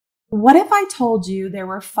What if I told you there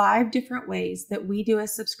were 5 different ways that we do a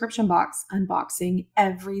subscription box unboxing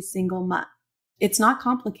every single month? It's not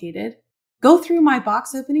complicated. Go through my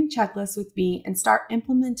box opening checklist with me and start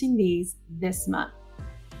implementing these this month.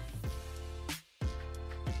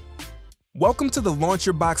 Welcome to the Launch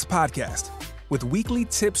Your Box podcast with weekly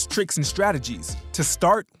tips, tricks, and strategies to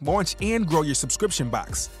start, launch, and grow your subscription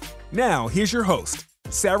box. Now, here's your host,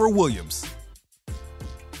 Sarah Williams.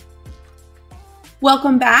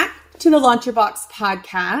 Welcome back to the Launch Your Box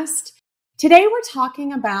podcast. Today we're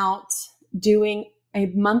talking about doing a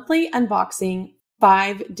monthly unboxing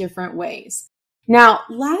 5 different ways. Now,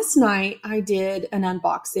 last night I did an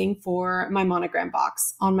unboxing for my monogram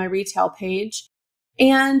box on my retail page.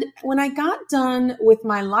 And when I got done with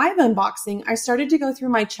my live unboxing, I started to go through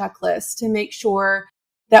my checklist to make sure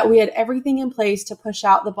that we had everything in place to push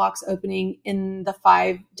out the box opening in the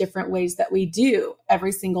 5 different ways that we do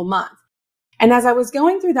every single month. And as I was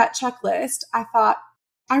going through that checklist, I thought,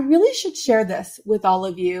 I really should share this with all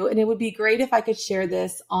of you. And it would be great if I could share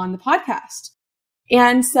this on the podcast.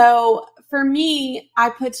 And so for me,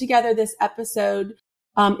 I put together this episode.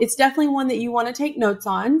 It's definitely one that you want to take notes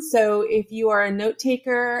on. So if you are a note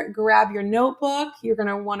taker, grab your notebook. You're going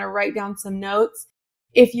to want to write down some notes.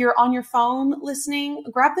 If you're on your phone listening,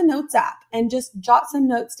 grab the notes app and just jot some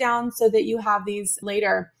notes down so that you have these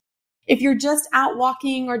later. If you're just out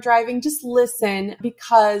walking or driving, just listen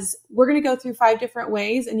because we're going to go through 5 different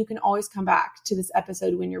ways and you can always come back to this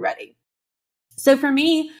episode when you're ready. So for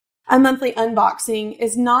me, a monthly unboxing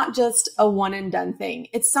is not just a one and done thing.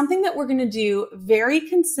 It's something that we're going to do very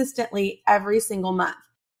consistently every single month.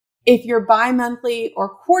 If you're bi-monthly or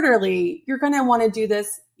quarterly, you're going to want to do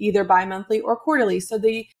this either bi-monthly or quarterly. So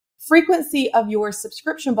the frequency of your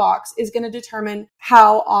subscription box is going to determine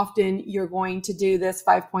how often you're going to do this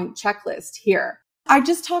 5-point checklist here. I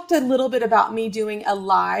just talked a little bit about me doing a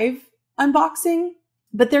live unboxing,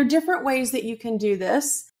 but there are different ways that you can do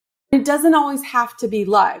this. It doesn't always have to be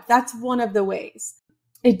live. That's one of the ways.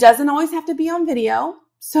 It doesn't always have to be on video.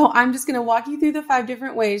 So I'm just going to walk you through the 5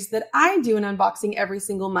 different ways that I do an unboxing every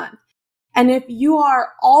single month. And if you are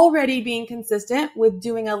already being consistent with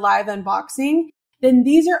doing a live unboxing, then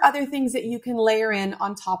these are other things that you can layer in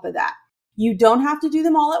on top of that. You don't have to do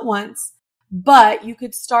them all at once, but you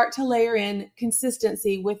could start to layer in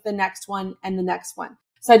consistency with the next one and the next one.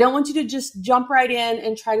 So I don't want you to just jump right in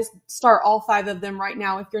and try to start all 5 of them right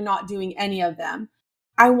now if you're not doing any of them.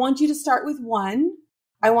 I want you to start with one.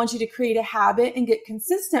 I want you to create a habit and get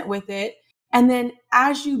consistent with it. And then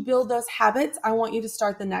as you build those habits, I want you to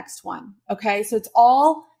start the next one. Okay. So it's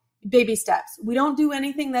all baby steps. We don't do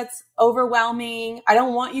anything that's overwhelming. I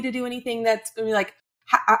don't want you to do anything that's going to be like,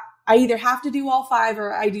 I either have to do all 5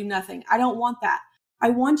 or I do nothing. I don't want that.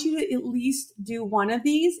 I want you to at least do one of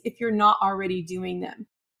these if you're not already doing them.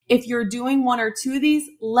 If you're doing 1 or 2 of these,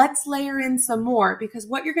 let's layer in some more because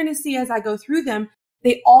what you're going to see as I go through them,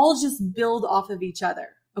 they all just build off of each other.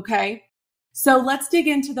 Okay. So let's dig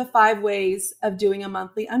into the 5 ways of doing a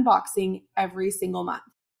monthly unboxing every single month.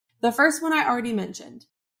 The first one I already mentioned,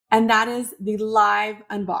 and that is the live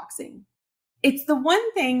unboxing. It's the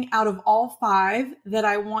one thing out of all 5 that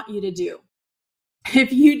I want you to do.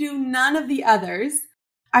 If you do none of the others,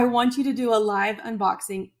 I want you to do a live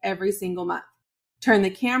unboxing every single month. Turn the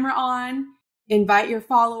camera on, invite your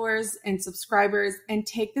followers and subscribers, and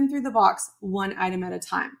take them through the box one item at a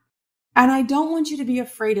time. And I don't want you to be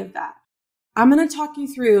afraid of that. I'm going to talk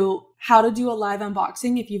you through how to do a live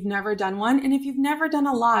unboxing if you've never done one. And if you've never done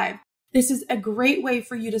a live, this is a great way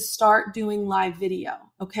for you to start doing live video.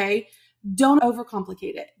 Okay. Don't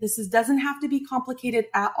overcomplicate it. Doesn't have to be complicated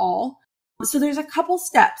at all. So there's a couple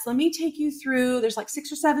steps. Let me take you through. There's like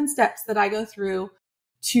 6 or 7 steps that I go through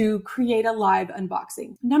to create a live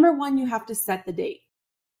unboxing. Number 1, you have to set the date.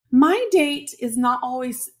 My date is not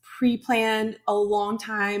always pre-planned a long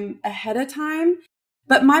time ahead of time,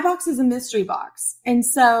 but my box is a mystery box. And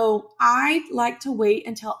so I like to wait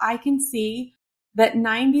until I can see that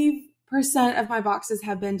 90% of my boxes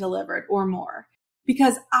have been delivered or more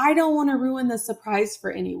because I don't want to ruin the surprise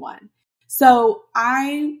for anyone. So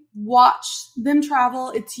I watch them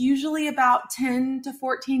travel. It's usually about 10 to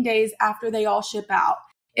 14 days after they all ship out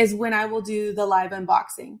is when I will do the live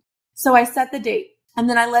unboxing. So I set the date and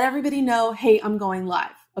then I let everybody know, hey, I'm going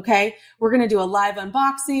live. Okay. We're going to do a live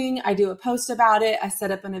unboxing. I do a post about it. I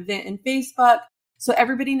set up an event in Facebook. So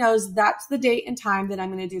everybody knows that's the date and time that I'm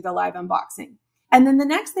going to do the live unboxing. And then the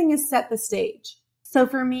next thing is set the stage. So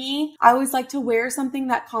for me, I always like to wear something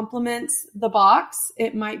that complements the box.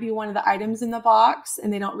 It might be one of the items in the box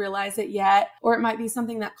and they don't realize it yet, or it might be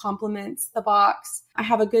something that complements the box. I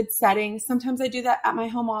have a good setting. Sometimes I do that at my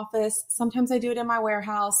home office. Sometimes I do it in my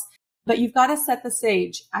warehouse. but you've got to set the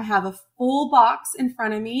stage. I have a full box in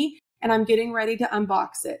front of me and I'm getting ready to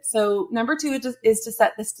unbox it. So number 2 is to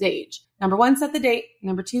set the stage. Number 1, set the date.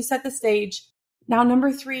 Number 2, set the stage. Now,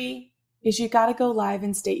 number 3 is you got to go live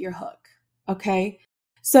and state your hook. Okay.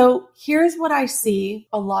 So here's what I see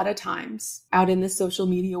a lot of times out in the social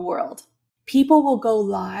media world. People will go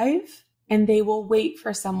live and they will wait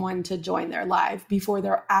for someone to join their live before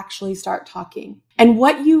they'll actually start talking. And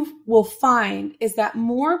what you will find is that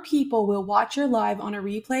more people will watch your live on a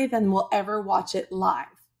replay than will ever watch it live.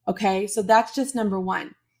 Okay, so that's just number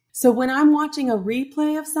 1. So when I'm watching a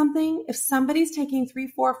replay of something, if somebody's taking 3,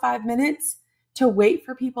 4, 5 minutes to wait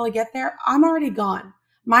for people to get there, I'm already gone.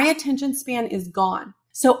 My attention span is gone.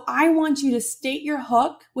 So I want you to state your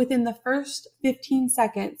hook within the first 15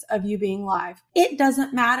 seconds of you being live. It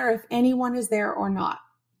doesn't matter if anyone is there or not,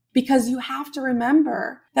 because you have to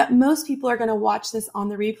remember that most people are going to watch this on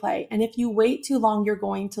the replay. And if you wait too long, you're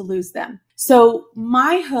going to lose them. So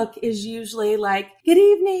my hook is usually like, good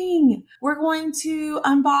evening. We're going to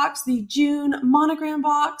unbox the June monogram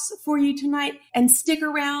box for you tonight, and stick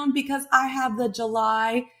around because I have the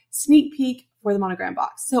July sneak peek for the monogram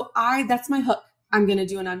box. So that's my hook. I'm going to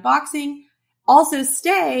do an unboxing. Also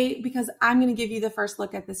stay because I'm going to give you the first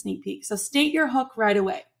look at the sneak peek. So state your hook right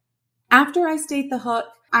away. After I state the hook,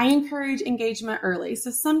 I encourage engagement early. So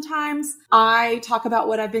sometimes I talk about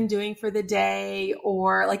what I've been doing for the day,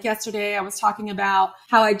 or like yesterday, I was talking about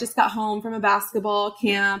how I just got home from a basketball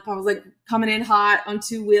camp. I was like coming in hot on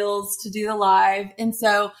 2 wheels to do the live. And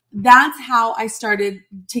so that's how I started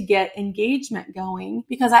to get engagement going,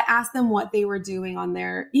 because I asked them what they were doing on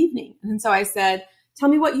their evening. And so I said, tell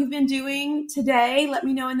me what you've been doing today. Let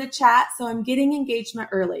me know in the chat. So I'm getting engagement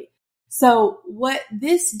early. So what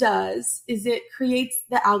this does is it creates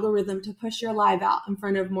the algorithm to push your live out in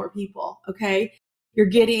front of more people. Okay. You're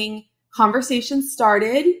getting conversations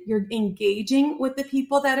started. You're engaging with the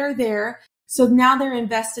people that are there. So now they're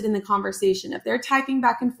invested in the conversation. If they're typing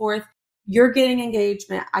back and forth, you're getting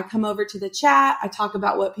engagement. I come over to the chat. I talk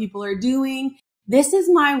about what people are doing. This is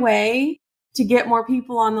my way to get more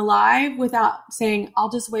people on the live without saying,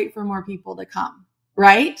 I'll just wait for more people to come.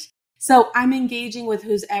 Right? So I'm engaging with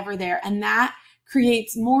who's ever there, and that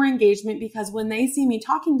creates more engagement because when they see me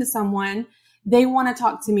talking to someone, they want to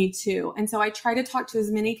talk to me too. And so I try to talk to as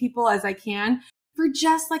many people as I can for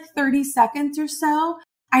just like 30 seconds or so.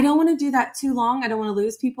 I don't want to do that too long. I don't want to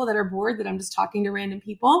lose people that are bored that I'm just talking to random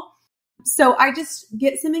people. So I just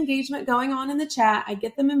get some engagement going on in the chat. I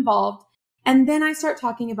get them involved, and then I start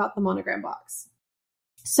talking about the monogram box.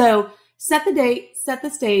 So set the date, set the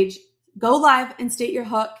stage, go live and state your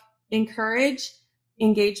hook. Encourage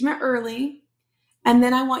engagement early. And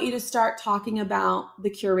then I want you to start talking about the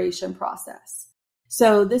curation process.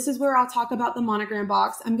 So this is where I'll talk about the monogram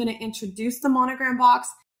box. I'm going to introduce the monogram box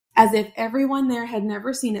as if everyone there had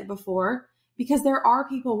never seen it before, because there are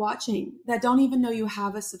people watching that don't even know you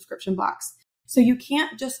have a subscription box. So you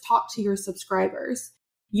can't just talk to your subscribers.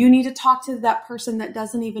 You need to talk to that person that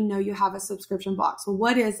doesn't even know you have a subscription box. Well,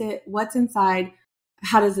 what is it? What's inside?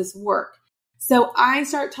 How does this work? So I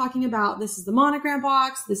start talking about, this is the monogram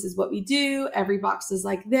box. This is what we do. Every box is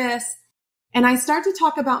like this. And I start to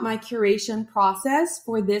talk about my curation process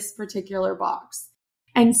for this particular box.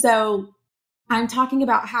 And so I'm talking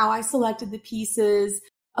about how I selected the pieces.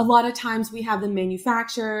 A lot of times we have them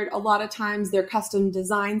manufactured. A lot of times they're custom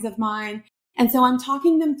designs of mine. And so I'm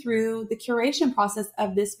talking them through the curation process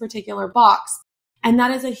of this particular box. And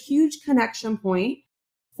that is a huge connection point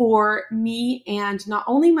for me and not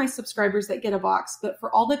only my subscribers that get a box, but for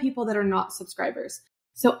all the people that are not subscribers.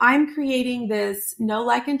 So I'm creating this know,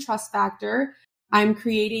 like, and trust factor. I'm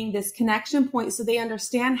creating this connection point so they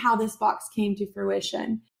understand how this box came to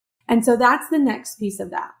fruition. And so that's the next piece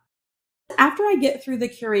of that. After I get through the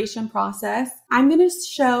curation process, I'm going to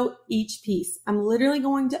show each piece. I'm literally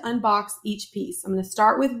going to unbox each piece. I'm going to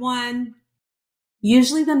start with one.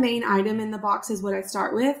 Usually the main item in the box is what I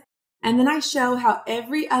start with. And then I show how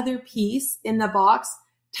every other piece in the box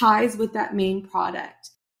ties with that main product.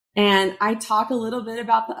 And I talk a little bit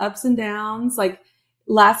about the ups and downs. Like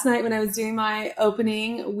last night when I was doing my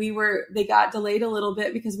opening, they got delayed a little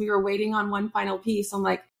bit because we were waiting on one final piece. I'm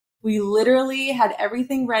like, we literally had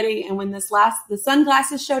everything ready. And when the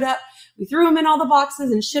sunglasses showed up, we threw them in all the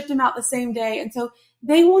boxes and shipped them out the same day. And so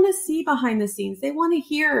they want to see behind the scenes. They want to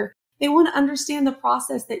hear, they want to understand the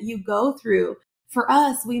process that you go through. For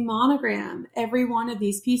us, we monogram every one of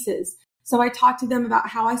these pieces. So I talk to them about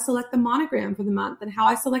how I select the monogram for the month and how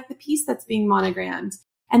I select the piece that's being monogrammed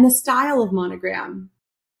and the style of monogram.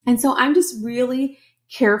 And so I'm just really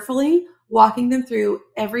carefully walking them through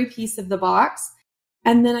every piece of the box.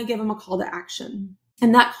 And then I give them a call to action.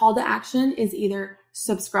 And that call to action is either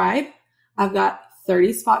subscribe, I've got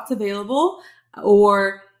 30 spots available,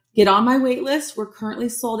 or get on my wait list. We're currently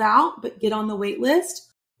sold out, but get on the wait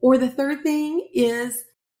list. Or the third thing is,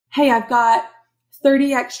 hey, I've got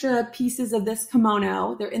 30 extra pieces of this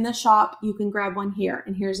kimono. They're in the shop. You can grab one here,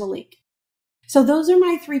 and here's a link. So those are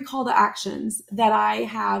my 3 call to actions that I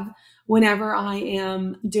have whenever I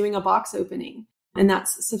am doing a box opening. And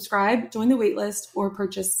that's subscribe, join the wait list, or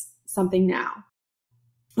purchase something now.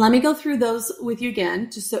 Let me go through those with you again,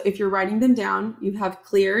 just so if you're writing them down, you have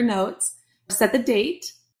clear notes. Set the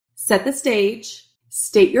date, set the stage,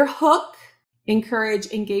 state your hook, encourage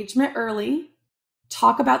engagement early,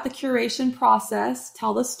 talk about the curation process,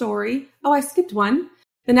 tell the story. Oh, I skipped one.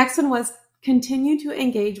 The next one was continue to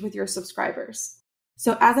engage with your subscribers.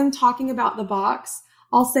 So as I'm talking about the box,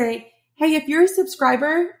 I'll say, hey, if you're a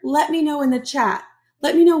subscriber, let me know in the chat.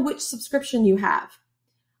 Let me know which subscription you have.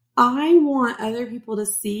 I want other people to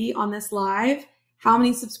see on this live how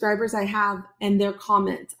many subscribers I have and their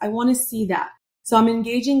comments. I want to see that. So I'm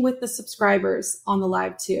engaging with the subscribers on the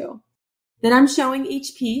live too. Then I'm showing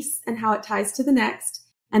each piece and how it ties to the next.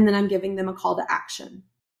 And then I'm giving them a call to action.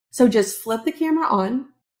 So just flip the camera on,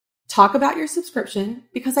 talk about your subscription,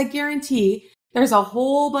 because I guarantee there's a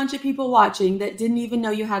whole bunch of people watching that didn't even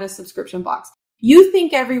know you had a subscription box. You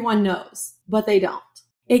think everyone knows, but they don't.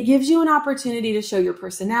 It gives you an opportunity to show your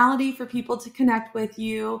personality for people to connect with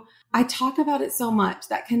you. I talk about it so much,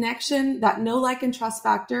 that connection, that know, like, and trust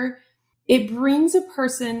factor. It brings a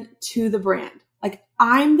person to the brand. Like,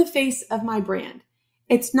 I'm the face of my brand.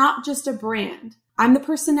 It's not just a brand. I'm the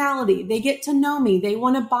personality. They get to know me. They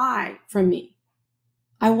want to buy from me.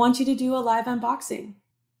 I want you to do a live unboxing.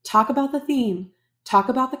 Talk about the theme. Talk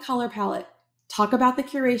about the color palette. Talk about the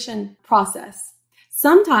curation process.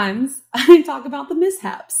 Sometimes I talk about the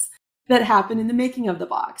mishaps that happen in the making of the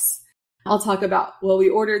box. I'll talk about, well, we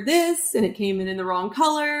ordered this and it came in the wrong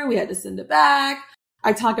color. We had to send it back.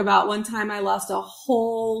 I talk about one time I lost a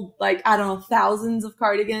whole, thousands of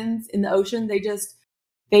cardigans in the ocean. They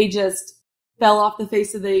just fell off the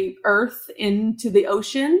face of the earth into the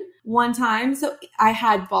ocean one time. So I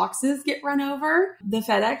had boxes get run over. The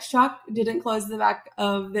FedEx truck didn't close the back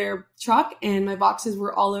of their truck, and my boxes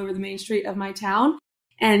were all over the main street of my town.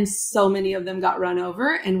 And so many of them got run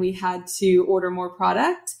over, and we had to order more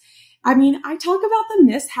product. I mean, I talk about the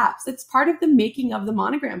mishaps. It's part of the making of the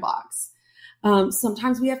Monogram box.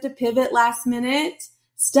 Sometimes we have to pivot last minute.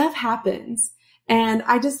 Stuff happens. And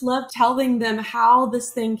I just love telling them how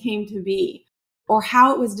this thing came to be, or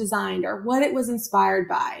how it was designed, or what it was inspired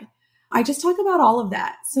by. I just talk about all of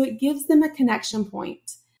that. So it gives them a connection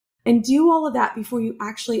point. And do all of that before you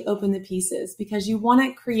actually open the pieces, because you want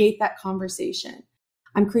to create that conversation.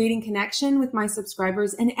 I'm creating connection with my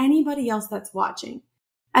subscribers and anybody else that's watching.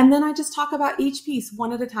 And then I just talk about each piece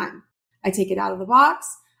one at a time. I take it out of the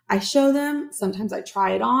box. I show them. Sometimes I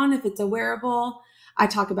try it on if it's a wearable. I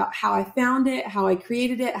talk about how I found it, how I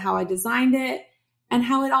created it, how I designed it, and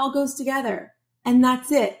how it all goes together. And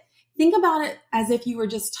that's it. Think about it as if you were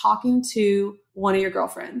just talking to one of your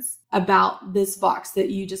girlfriends about this box that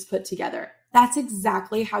you just put together. That's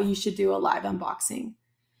exactly how you should do a live unboxing.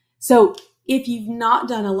 So if you've not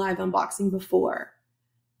done a live unboxing before,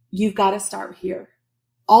 you've got to start here.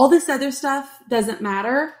 All this other stuff doesn't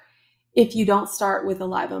matter if you don't start with a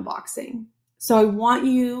live unboxing. So I want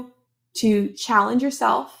you to challenge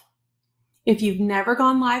yourself. If you've never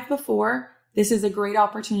gone live before, this is a great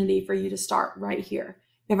opportunity for you to start right here.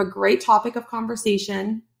 You have a great topic of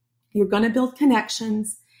conversation. You're going to build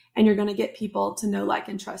connections, and you're going to get people to know, like,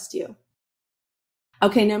 and trust you.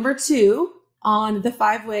 Okay, number 2 on the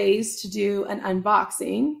 5 ways to do an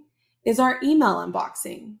unboxing is our email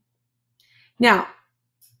unboxing. Now,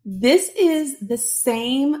 this is the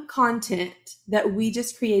same content that we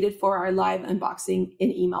just created for our live unboxing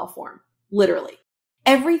in email form. Literally.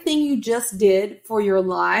 Everything you just did for your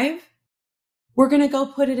live, we're going to go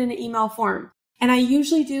put it in an email form. And I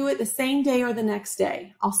usually do it the same day or the next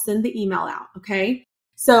day. I'll send the email out. Okay.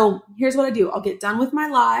 So here's what I do. I'll get done with my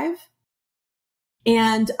live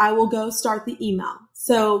and I will go start the email.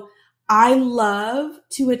 So I love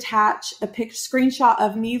to attach a screenshot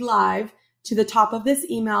of me live to the top of this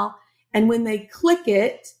email. And when they click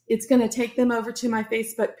it, it's going to take them over to my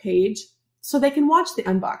Facebook page so they can watch the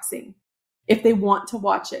unboxing if they want to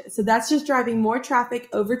watch it. So that's just driving more traffic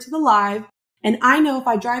over to the live. And I know if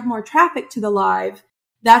I drive more traffic to the live,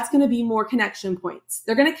 that's going to be more connection points.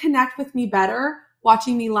 They're going to connect with me better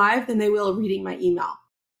watching me live than they will reading my email.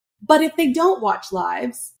 But if they don't watch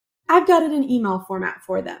lives, I've got it in email format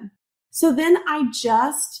for them. So then I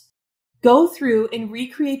just go through and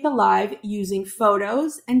recreate the live using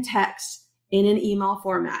photos and text in an email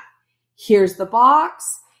format. Here's the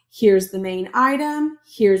box. Here's the main item.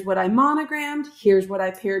 Here's what I monogrammed. Here's what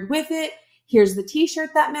I paired with it. Here's the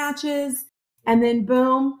t-shirt that matches. And then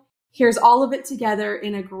boom, here's all of it together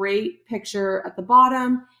in a great picture at the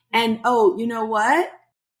bottom. And oh, you know what?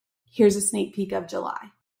 Here's a sneak peek of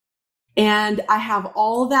July. And I have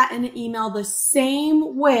all of that in an email the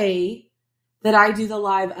same way that I do the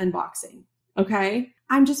live unboxing. Okay.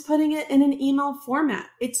 I'm just putting it in an email format.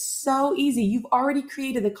 It's so easy. You've already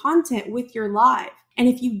created the content with your live. And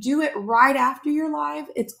if you do it right after your live,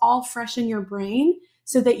 it's all fresh in your brain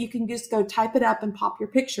so that you can just go type it up and pop your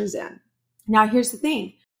pictures in. Now, here's the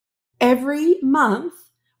thing. Every month,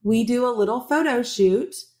 we do a little photo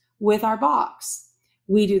shoot with our box.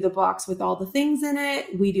 We do the box with all the things in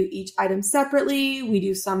it. We do each item separately. We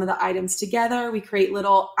do some of the items together. We create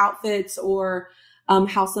little outfits or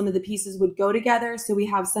how some of the pieces would go together. So we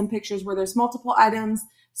have some pictures where there's multiple items,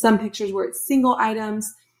 some pictures where it's single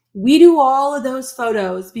items. We do all of those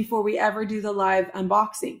photos before we ever do the live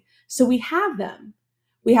unboxing. So we have them.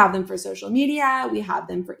 We have them for social media, we have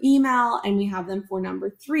them for email, and we have them for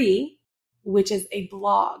number 3, which is a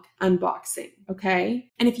blog unboxing,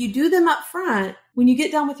 okay? And if you do them up front, when you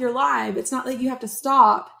get done with your live, it's not like you have to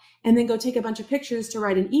stop and then go take a bunch of pictures to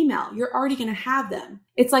write an email. You're already going to have them.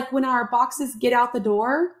 It's like when our boxes get out the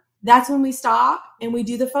door, that's when we stop and we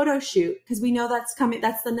do the photo shoot because we know that's coming.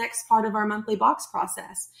 That's the next part of our monthly box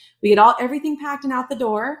process. We get everything packed and out the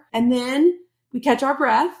door, and then we catch our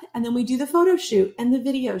breath, and then we do the photo shoot and the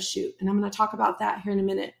video shoot. And I'm going to talk about that here in a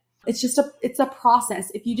minute. It's a process.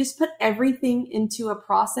 If you just put everything into a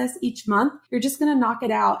process each month, you're just going to knock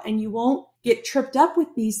it out and you won't get tripped up with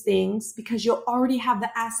these things because you'll already have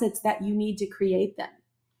the assets that you need to create them.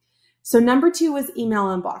 So number 2 was email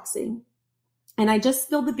unboxing. And I just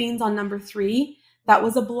spilled the beans on number 3. That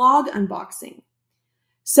was a blog unboxing.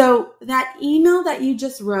 So that email that you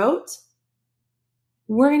just wrote,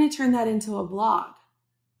 we're going to turn that into a blog.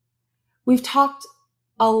 We've talked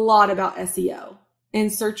a lot about SEO and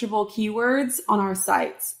searchable keywords on our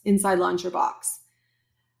sites inside LauncherBox.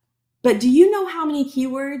 But do you know how many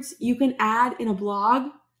keywords you can add in a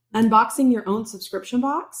blog unboxing your own subscription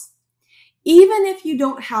box? Even if you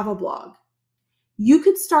don't have a blog, you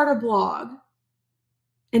could start a blog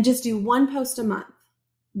and just do one post a month,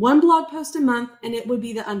 one blog post a month, and it would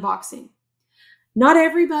be the unboxing. Not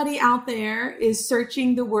everybody out there is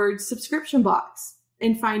searching the word subscription box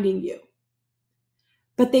and finding you.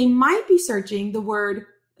 But they might be searching the word,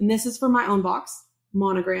 and this is for my own box,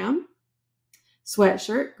 monogram,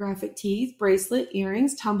 sweatshirt, graphic tees, bracelet,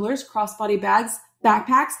 earrings, tumblers, crossbody bags,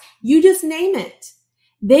 backpacks, you just name it.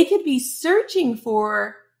 They could be searching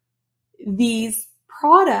for these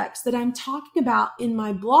products that I'm talking about in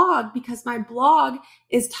my blog because my blog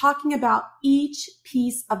is talking about each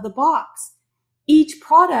piece of the box. Each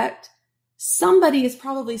product somebody is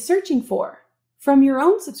probably searching for from your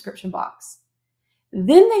own subscription box.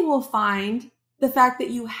 Then they will find the fact that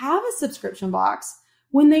you have a subscription box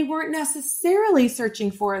when they weren't necessarily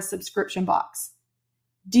searching for a subscription box.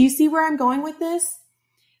 Do you see where I'm going with this?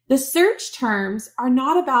 The search terms are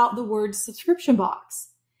not about the word subscription box.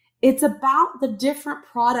 It's about the different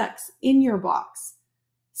products in your box.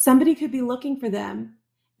 Somebody could be looking for them,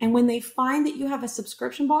 and when they find that you have a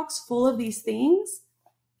subscription box full of these things,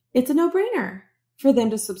 it's a no-brainer for them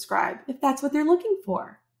to subscribe if that's what they're looking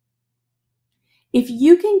for. If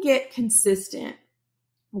you can get consistent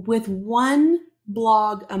with one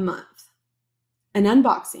blog a month, an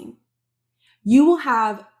unboxing, you will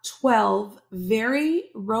have 12 very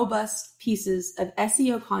robust pieces of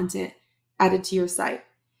SEO content added to your site,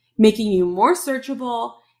 making you more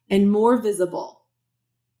searchable and more visible.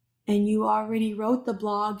 And you already wrote the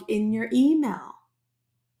blog in your email.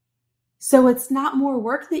 So it's not more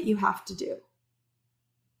work that you have to do.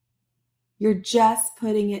 You're just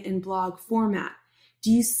putting it in blog format. Do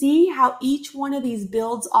you see how each one of these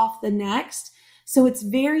builds off the next? So it's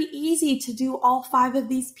very easy to do all 5 of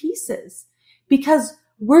these pieces because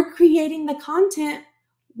we're creating the content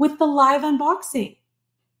with the live unboxing.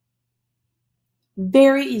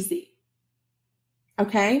 Very easy.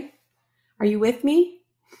 Okay? Are you with me?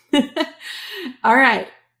 All right.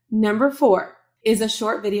 Number 4 is a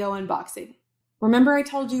short video unboxing. Remember I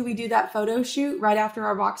told you we do that photo shoot right after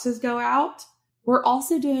our boxes go out? We're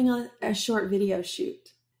also doing a short video shoot.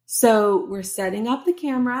 So we're setting up the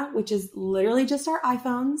camera, which is literally just our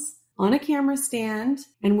iPhones on a camera stand,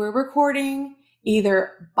 and we're recording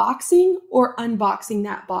either boxing or unboxing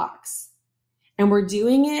that box. And we're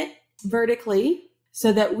doing it vertically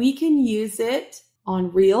so that we can use it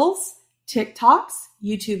on Reels, TikToks,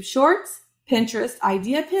 YouTube Shorts, Pinterest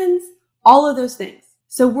idea pins, all of those things.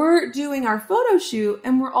 So we're doing our photo shoot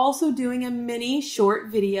and we're also doing a mini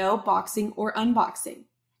short video boxing or unboxing.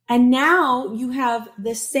 And now you have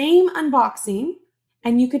the same unboxing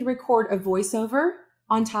and you could record a voiceover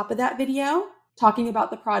on top of that video talking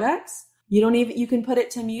about the products. You can put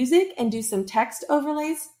it to music and do some text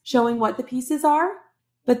overlays showing what the pieces are.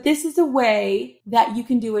 But this is a way that you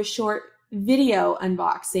can do a short video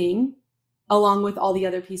unboxing along with all the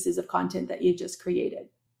other pieces of content that you just created.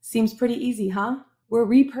 Seems pretty easy, huh? We're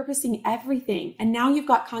repurposing everything. And now you've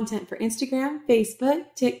got content for Instagram, Facebook,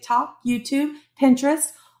 TikTok, YouTube,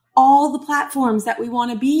 Pinterest, all the platforms that we want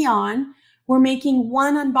to be on. We're making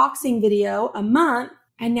one unboxing video a month,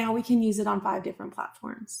 and now we can use it on 5 different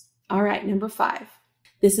platforms. All right, number 5.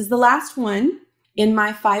 This is the last one in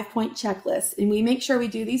my 5-point checklist, and we make sure we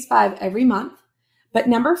do these 5 every month. But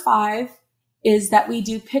number 5 is that we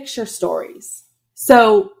do picture stories.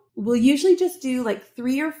 So we'll usually just do like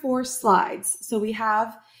 3 or 4 slides. So we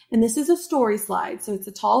have, and this is a story slide. So it's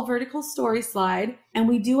a tall vertical story slide, and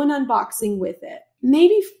we do an unboxing with it.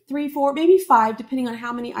 Maybe 3, 4, maybe 5, depending on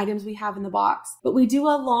how many items we have in the box. But we do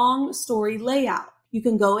a long story layout. You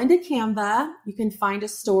can go into Canva, you can find a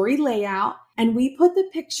story layout, and we put the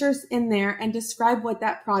pictures in there and describe what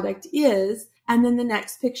that product is, and then the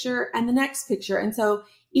next picture and the next picture. And so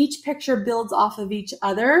each picture builds off of each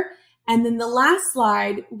other. And then the last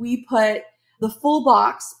slide, we put the full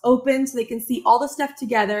box open so they can see all the stuff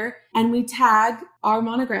together, and we tag our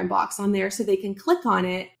monogram box on there so they can click on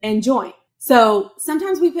it and join. So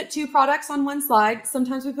sometimes we put 2 products on one slide.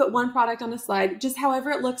 Sometimes we put 1 product on a slide, just however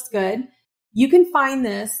it looks good. You can find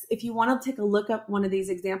this if you want to take a look up one of these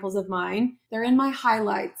examples of mine. They're in my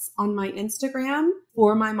highlights on my Instagram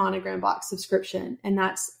for my monogram box subscription. And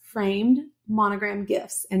that's framed monogram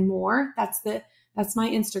gifts and more. That's my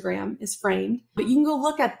Instagram is framed, but you can go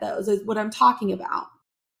look at those is what I'm talking about.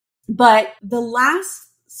 But the last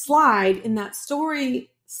slide in that story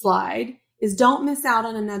slide is don't miss out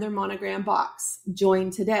on another monogram box.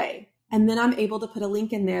 Join today. And then I'm able to put a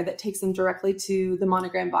link in there that takes them directly to the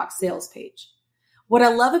monogram box sales page. What I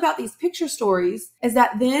love about these picture stories is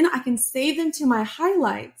that then I can save them to my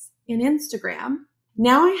highlights in Instagram.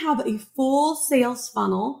 Now I have a full sales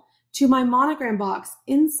funnel to my monogram box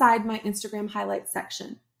inside my Instagram highlights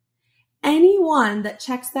section. Anyone that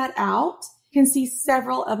checks that out can see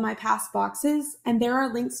several of my past boxes, and there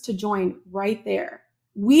are links to join right there.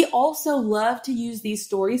 We also love to use these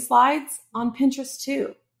story slides on Pinterest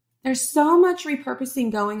too. There's so much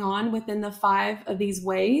repurposing going on within the 5 of these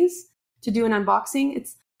ways to do an unboxing.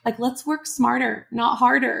 It's like, let's work smarter, not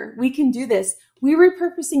harder. We can do this. We're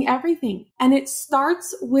repurposing everything. And it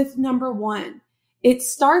starts with number 1. It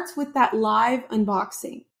starts with that live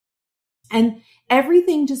unboxing. And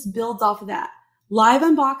everything just builds off of that. Live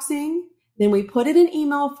unboxing, then we put it in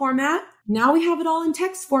email format. Now we have it all in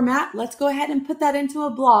text format. Let's go ahead and put that into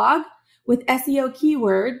a blog with SEO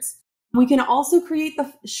keywords. We can also create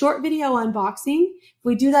the short video unboxing. If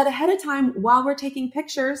we do that ahead of time while we're taking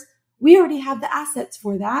pictures, we already have the assets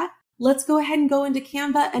for that. Let's go ahead and go into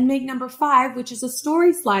Canva and make number 5, which is a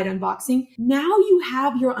story slide unboxing. Now you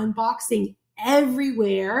have your unboxing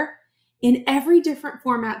everywhere in every different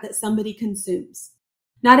format that somebody consumes.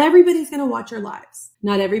 Not everybody's going to watch your lives.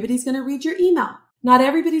 Not everybody's going to read your email. Not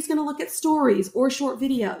everybody's going to look at stories or short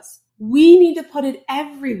videos. We need to put it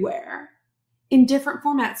everywhere in different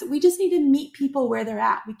formats. We just need to meet people where they're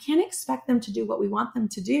at. We can't expect them to do what we want them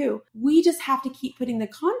to do. We just have to keep putting the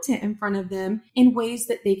content in front of them in ways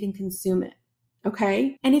that they can consume it.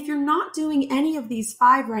 Okay? And if you're not doing any of these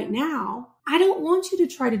 5 right now, I don't want you to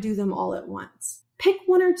try to do them all at once. Pick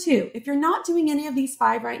 1 or 2. If you're not doing any of these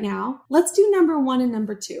 5 right now, let's do number 1 and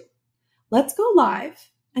number 2. Let's go live,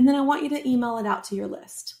 and then I want you to email it out to your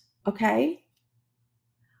list. Okay?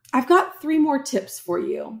 I've got 3 more tips for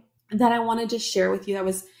you that I want to just share with you. I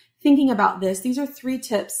was thinking about this. These are 3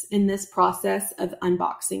 tips in this process of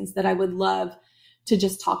unboxings that I would love to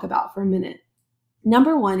just talk about for a minute.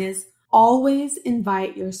 Number 1 is always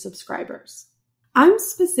invite your subscribers. I'm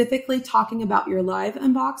specifically talking about your live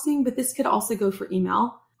unboxing, but this could also go for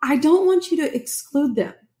email. I don't want you to exclude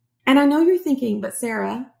them. And I know you're thinking, but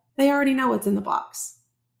Sarah, they already know what's in the box.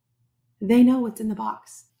 They know what's in the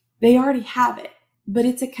box. They already have it, but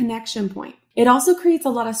it's a connection point. It also creates a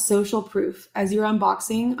lot of social proof as you're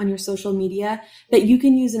unboxing on your social media that you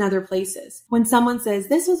can use in other places. When someone says,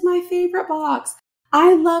 this was my favorite box,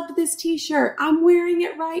 I loved this t-shirt, I'm wearing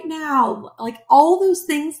it right now. Like all those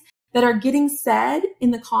things that are getting said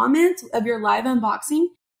in the comments of your live unboxing,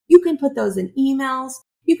 you can put those in emails.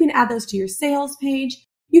 You can add those to your sales page.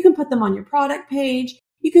 You can put them on your product page.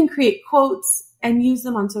 You can create quotes and use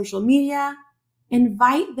them on social media.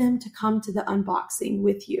 invite them to come to the unboxing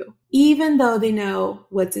with you, even though they know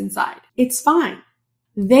what's inside. It's fine.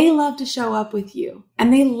 They love to show up with you,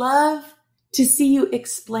 and they love to see you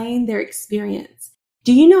explain their experience.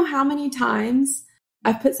 Do you know how many times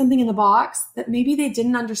I've put something in the box that maybe they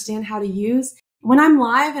didn't understand how to use? When I'm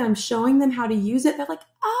live and I'm showing them how to use it, they're like,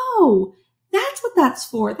 oh, that's what that's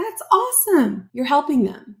for. That's awesome. You're helping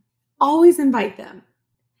them. Always invite them.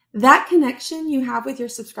 That connection you have with your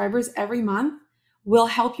subscribers every month will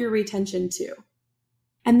help your retention too.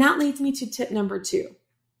 And that leads me to tip number 2.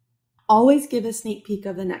 Always give a sneak peek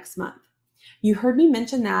of the next month. You heard me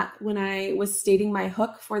mention that when I was stating my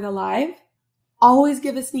hook for the live. Always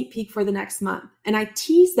give a sneak peek for the next month. And I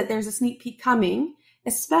tease that there's a sneak peek coming,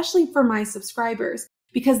 especially for my subscribers,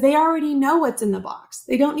 because they already know what's in the box.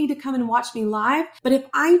 They don't need to come and watch me live. But if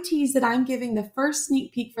I tease that I'm giving the first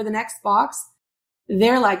sneak peek for the next box,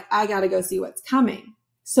 they're like, I got to go see what's coming.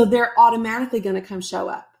 So they're automatically going to come show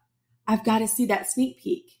up. I've got to see that sneak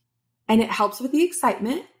peek. And it helps with the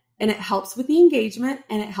excitement, and it helps with the engagement,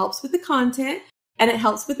 and it helps with the content, and it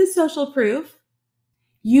helps with the social proof.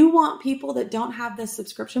 You want people that don't have this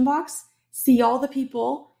subscription box see all the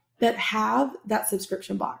people that have that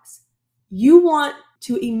subscription box. You want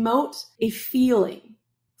to emote a feeling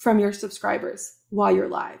from your subscribers while you're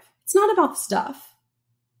live. It's not about the stuff.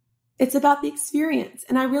 It's about the experience.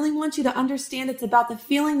 And I really want you to understand it's about the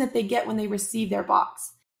feeling that they get when they receive their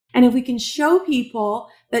box. And if we can show people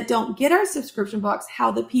that don't get our subscription box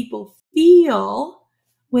how the people feel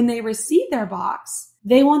when they receive their box,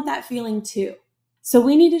 they want that feeling too. So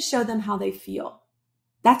we need to show them how they feel.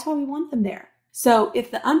 That's why we want them there. So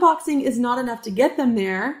if the unboxing is not enough to get them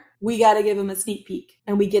there, we got to give them a sneak peek,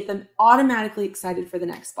 and we get them automatically excited for the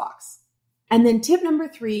next box. And then tip number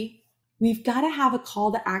 3, we've got to have a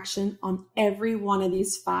call to action on every one of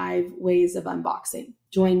these 5 ways of unboxing.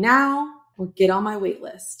 Join now or get on my wait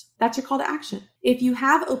list. That's your call to action. If you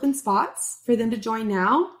have open spots for them to join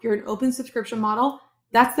now, you're an open subscription model,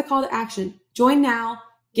 that's the call to action. Join now,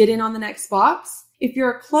 get in on the next box. If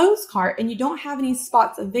you're a closed cart and you don't have any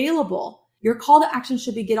spots available, your call to action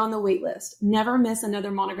should be get on the wait list. Never miss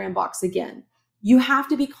another Monogram box again. You have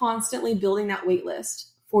to be constantly building that wait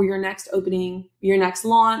list for your next opening, your next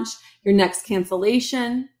launch, your next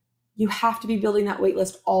cancellation. You have to be building that wait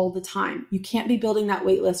list all the time. You can't be building that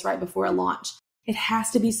wait list right before a launch. It has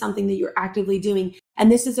to be something that you're actively doing.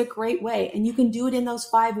 And this is a great way. And you can do it in those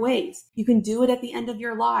 5 ways. You can do it at the end of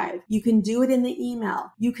your live. You can do it in the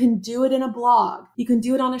email. You can do it in a blog. You can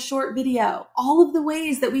do it on a short video. All of the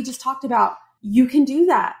ways that we just talked about, you can do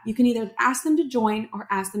that. You can either ask them to join or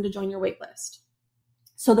ask them to join your wait list.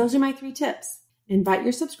 So those are my 3 tips. Invite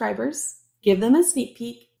your subscribers, give them a sneak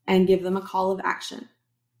peek, and give them a call of action.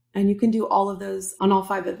 And you can do all of those on all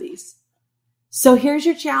 5 of these. So here's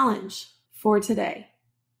your challenge for today.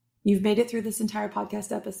 You've made it through this entire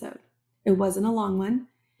podcast episode. It wasn't a long one,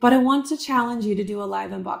 but I want to challenge you to do a live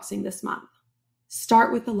unboxing this month.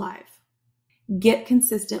 Start with the live. Get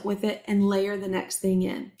consistent with it and layer the next thing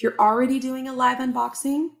in. If you're already doing a live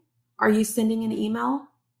unboxing, are you sending an email?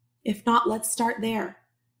 If not, let's start there.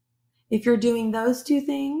 If you're doing those 2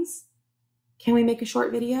 things, can we make a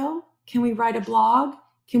short video? Can we write a blog?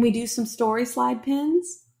 Can we do some story slide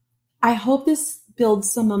pins? I hope this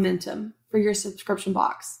builds some momentum for your subscription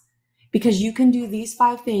box, because you can do these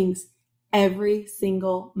 5 things every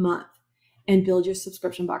single month and build your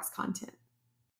subscription box content.